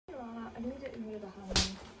need it in the other hand.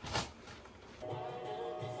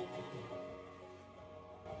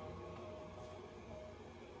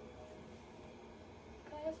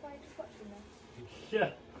 Can I ask why you're just watching this? Yeah.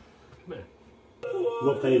 Come here. I'm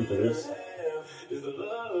not paying for this.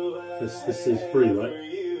 This is free, right?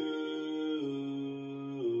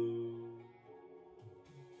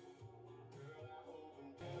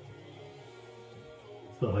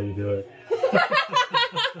 That's not how you do it.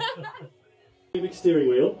 Big steering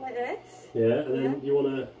wheel. Like this? Yeah, and then you want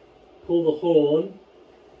to pull the horn.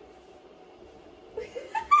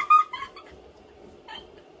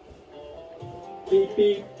 Beep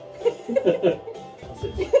beep. That's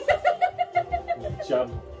it.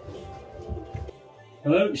 Jab.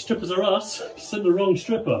 Hello, strippers are us. You sent the wrong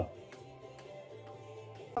stripper.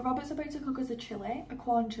 Robert's about to cook us a chilli, a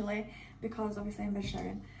corn chilli, because obviously I'm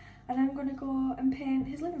vegetarian. And I'm gonna go and paint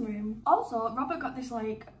his living room. Also, Robert got this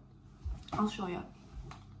like, I'll show you.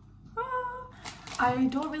 Ah, I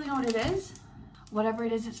don't really know what it is. Whatever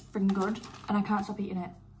it is, it's freaking good, and I can't stop eating it.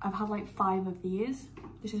 I've had like 5 of these.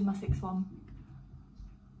 This is my 6th one.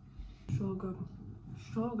 So good,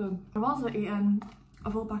 so good. I've also eaten a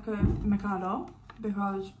full pack of Mikado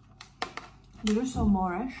because they're just so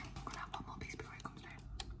Moorish. I'm gonna have one more piece before it comes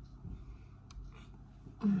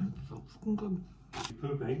down. So fucking good. You're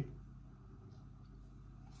pooping.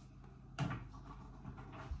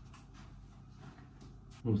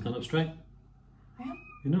 Want to stand up straight? I am.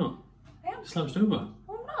 You're not? I am. Slouched over.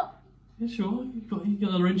 Oh, I'm not. Yeah, sure. You got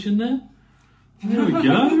another inch in there. There we go.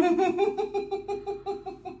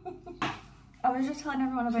 I was just telling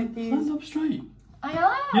everyone about these. Stand up straight. I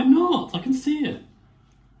am. You're not. I can see it.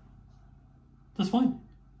 That's fine.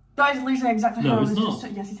 That is literally exactly how I was it's not.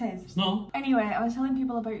 just. Yes, it is. It's not. Anyway, I was telling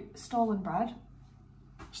people about stolen bread.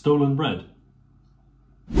 Stolen bread.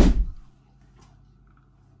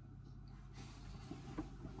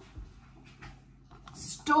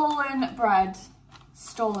 Stolen bread.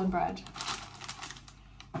 Stolen bread.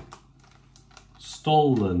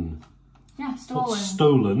 Stolen. Yeah, Not stolen.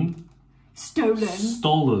 stolen. Stolen.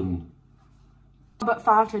 Stolen. But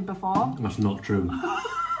farted before. That's not true.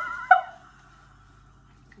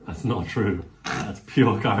 That's not true. That's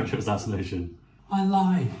pure character assassination. I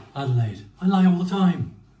lie, Adelaide. I lie all the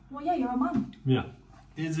time. Well, yeah, you're a man. Yeah.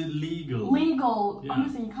 Is it legal? Legal. Yeah.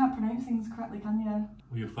 Honestly, you can't pronounce things correctly, can you?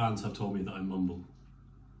 Well, your fans have told me that I mumble.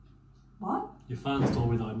 What? Your fans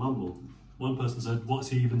told me that I mumble. One person said, what's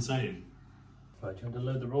he even saying? Right, do you want to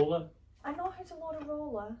load the roller? I know how to load a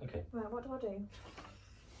roller. Okay. Right, what do I do?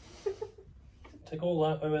 Take all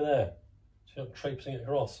that over there. So you're not traipsing it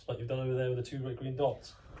across like you've done over there with the 2 red green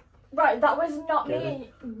dots. Right, that was not Get me.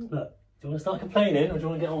 Look, do you want to start complaining or do you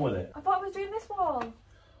want to get on with it? I thought I was doing this wall.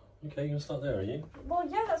 Okay, you're going to start there, are you? Well,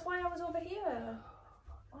 yeah, that's why I was over here.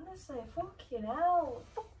 Honestly, fucking hell.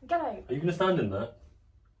 Get out. Are you going to stand in that?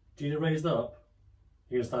 Do you need it raised up?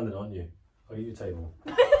 You're going to stand in it, aren't you? I'll get you a table.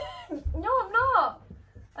 No, I'm not.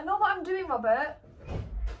 I know what I'm doing, Robert.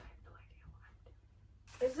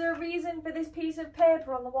 Is there a reason for this piece of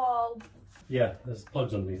paper on the wall? Yeah, there's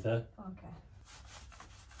plugs underneath there. Okay.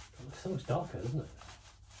 It's so much darker, isn't it?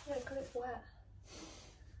 Yeah, because it's wet.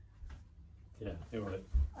 Yeah, you're right.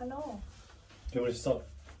 I know. Do you want me to start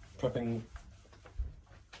prepping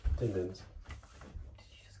din-dins? Did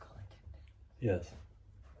you just call it? Yes.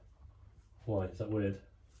 Why? Is that weird?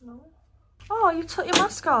 No. Oh, you took your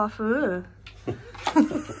mask off.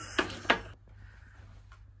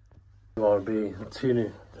 R&B, 2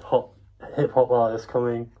 new hot hip-hop artists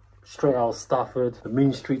coming straight out of Stafford, the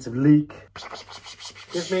mean streets of Leek.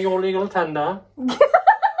 Give me your legal tender. You sound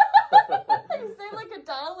like a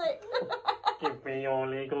Dalek. Give me your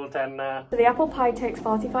legal tender. So the apple pie takes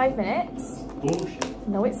 45 minutes. Bullshit.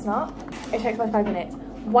 No, it's not. It takes 45 minutes.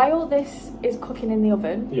 While this is cooking in the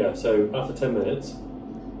oven, Yeah, so after 10 minutes,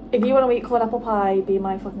 if you want to eat cold apple pie, be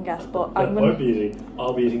my fucking guest. But I'm I'll gonna. be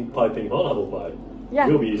eating piping hot apple pie. Yeah.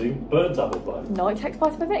 You'll be eating burnt apple pie. No, it takes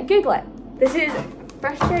 45 minutes. Google it. This is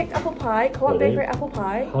fresh baked apple pie, co-op Ready? bakery apple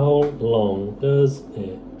pie. How long does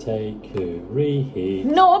it take to reheat?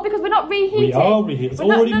 No, because we're not reheating. We are reheating. It's We're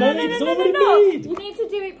not- already no, no, made. no, no, It's no, no, already no. made. You need to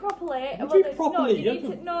do it properly. You do it properly. No, you You need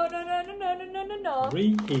have to. to- No.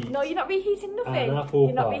 Reheat. No, you're not reheating nothing. An apple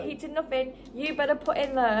You're not pie. reheating nothing. You better put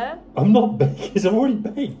in there. I'm not baking. It's already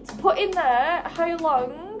baked. Put in there. How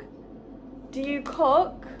long do you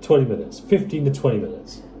cook? 20 minutes. 15 to 20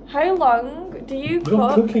 minutes. How long do you You're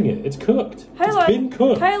not cook? cooking it. It's cooked. How It's long? been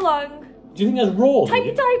cooked. How long? Do you think that's raw? do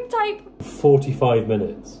you? Type. 45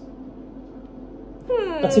 minutes.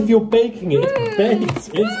 That's if you're baking it. It's baked.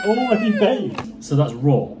 It's already baked. So that's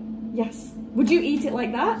raw. Yes. Would you eat it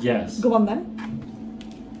like that? Yes. Go on then.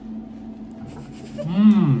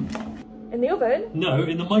 In the oven? No,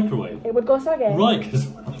 in the microwave. It would go soggy. Right, because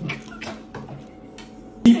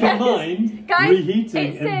keep in mind, guys,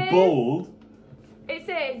 reheating in bold. It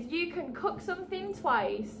says you can cook something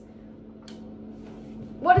twice.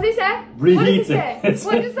 What does it say? Reheating.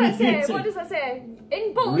 What does that say? What does that say?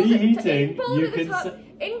 In bold. Reheating. In bold at the top.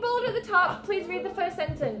 In bold at the top. Please read the first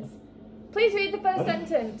sentence. Please read the first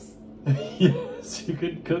sentence. Yes, you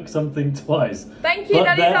can cook something twice. Thank you, but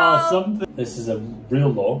Daddy there Doll. are some. This is a real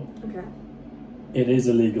law. Okay. It is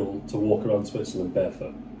illegal to walk around Switzerland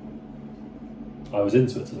barefoot. I was in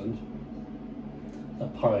Switzerland.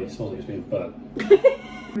 That pie smells like it's being burnt.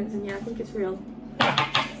 Yeah, I think it's real.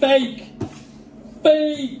 Fake!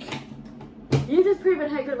 Fake! You just proven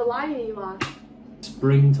how good of a liar you are.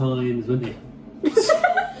 Springtime, isn't it?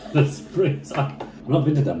 The springtime. I've not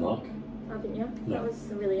been to Denmark. Haven't you? No. That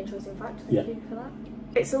was a really interesting fact. Thank Yeah. you for that.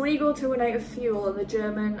 It's illegal to run out of fuel in the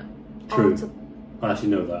German. True. I actually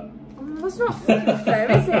know that. That's not fucking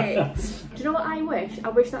fair, is it? Do you know what I wish? I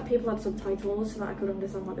wish that people had subtitles so that I could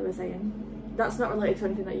understand what they were saying. That's not related to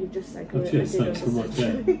anything that you've just said. Oh, cheers, thanks so much,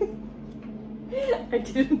 yeah. I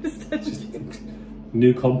did understand you.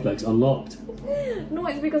 New complex unlocked. No,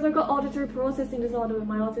 it's because I've got auditory processing disorder with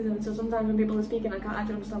my autism, so sometimes when people are speaking I can't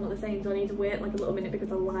actually understand what they're saying, so I need to wait like a little minute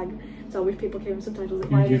because I lag. So I wish people came with subtitles.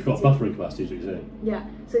 You've got buffering capacity, is what you're saying? Yeah,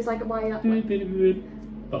 so it's like why...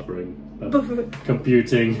 Buffering.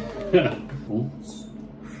 Computing.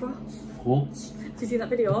 France. France. Did you see that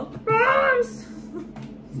video? France!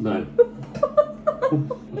 No.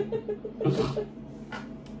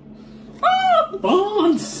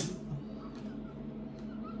 France!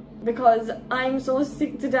 Because I'm so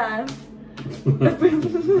sick to death.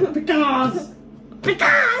 Because!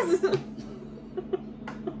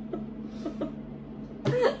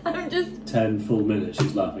 I'm just... 10 full minutes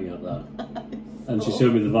she's laughing at that. And she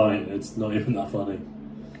showed me the Vine, it's not even that funny.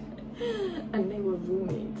 And they were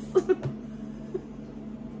roommates.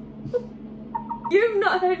 You've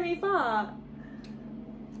not heard me fart.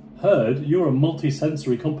 Heard? You're a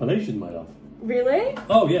multi-sensory compilation, my love. Really?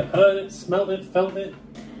 Oh yeah, heard it, smelled it, felt it.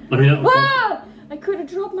 I mean, ah! I could have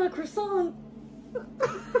dropped my croissant.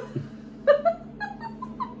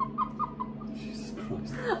 Jesus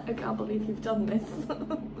Christ. I can't believe you've done this.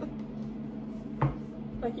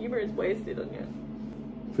 My humour is wasted on you.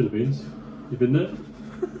 Philippines. You been there?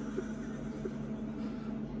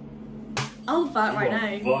 I'll fart right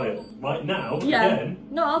now. Vile. Right now? Yeah. Again?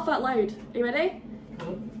 No, I'll fart loud. Are you ready?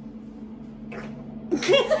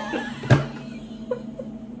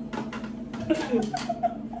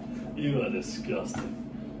 You are disgusting.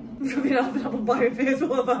 Rubbing off an apple pie face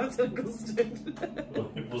while I'm out and custard.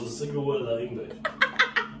 It was a single word of that English.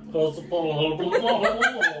 Because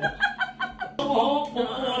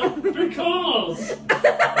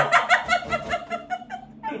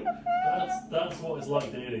that's what it's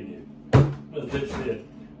like dating you. That's literally it.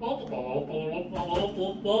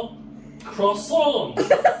 Croissant!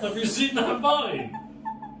 Have you seen that Vine?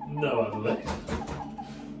 No, Adelaide.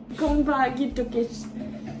 Come back, you took it.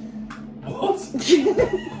 What?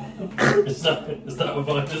 Is that a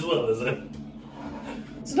Vine as well, is it?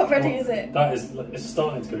 It's not ready, is it? That is, it's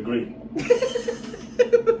starting to go green.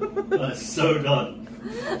 That's so done.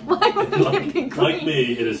 Why would it be green? Like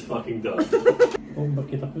me, it is fucking done.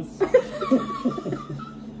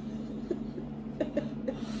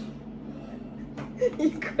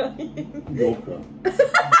 You're crying. You're crying.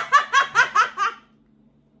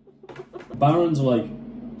 Barons are like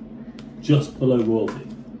just below royalty.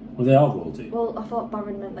 Well, they are royalty. Well, I thought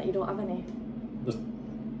Baron meant that you don't have any. Just...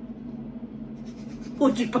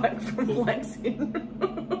 Hold you back from flexing.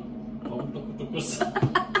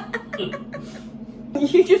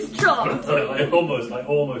 You just dropped. I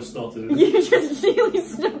almost started. You just really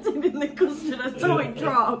started in the custard. I saw it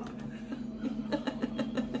drop.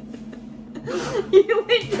 You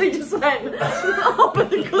literally just went up at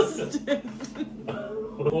the custard.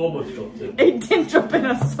 Almost dropped it. It didn't drop in,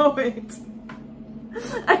 I saw it.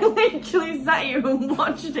 I literally sat here and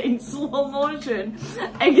watched it in slow motion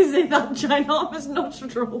exit that ginormous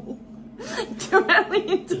nostril directly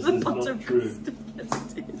into the bottom custard.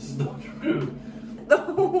 Yes, it is. This is not true. The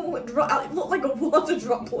whole drop, it looked like a water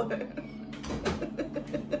droplet.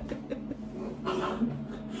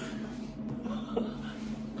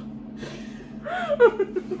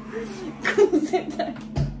 Come sit down.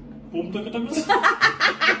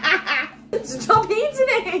 Stop eating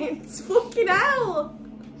it! Fucking hell!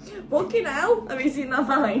 Fucking hell! Have you seen that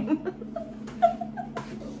Vine?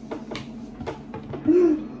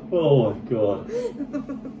 Oh my god.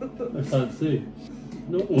 I can't see.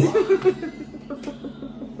 No.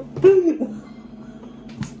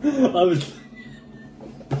 I was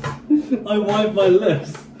I wiped my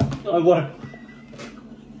lips. I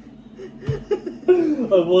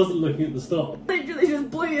wasn't looking at the stop. Literally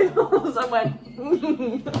just blew your nose and went.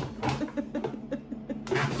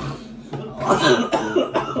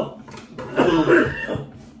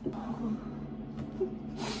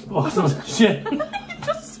 Oh, some shit. You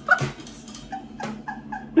just spat.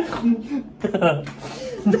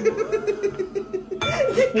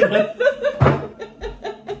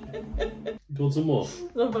 Do you want some more?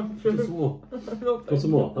 No, Do you want some more? no, Do you want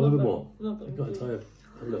some more? Have a bit more. No, I've got to tell you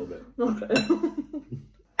a little bit. Okay.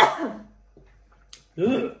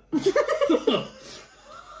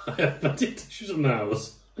 I have fatty tissues and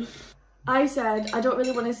nails. I said, I don't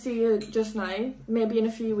really want to see you just now, maybe in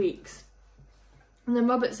a few weeks. And then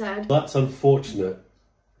Robert said, That's unfortunate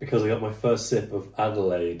because I got my first sip of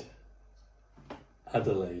Adelaide.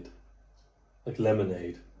 Adelaide. Like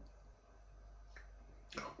lemonade.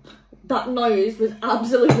 that noise was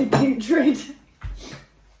absolutely putrid.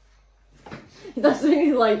 That's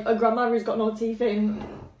really like a grandma who's got no teeth in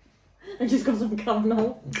and just got some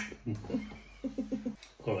caramel.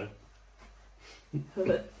 Alright.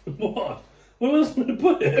 What? Where else am I going to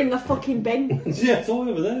put it? In the fucking bin. Yeah, it's all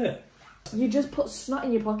over there. You just put snot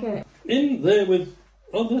in your pocket. In there with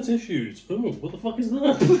other tissues. Oh, what the fuck is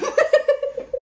that?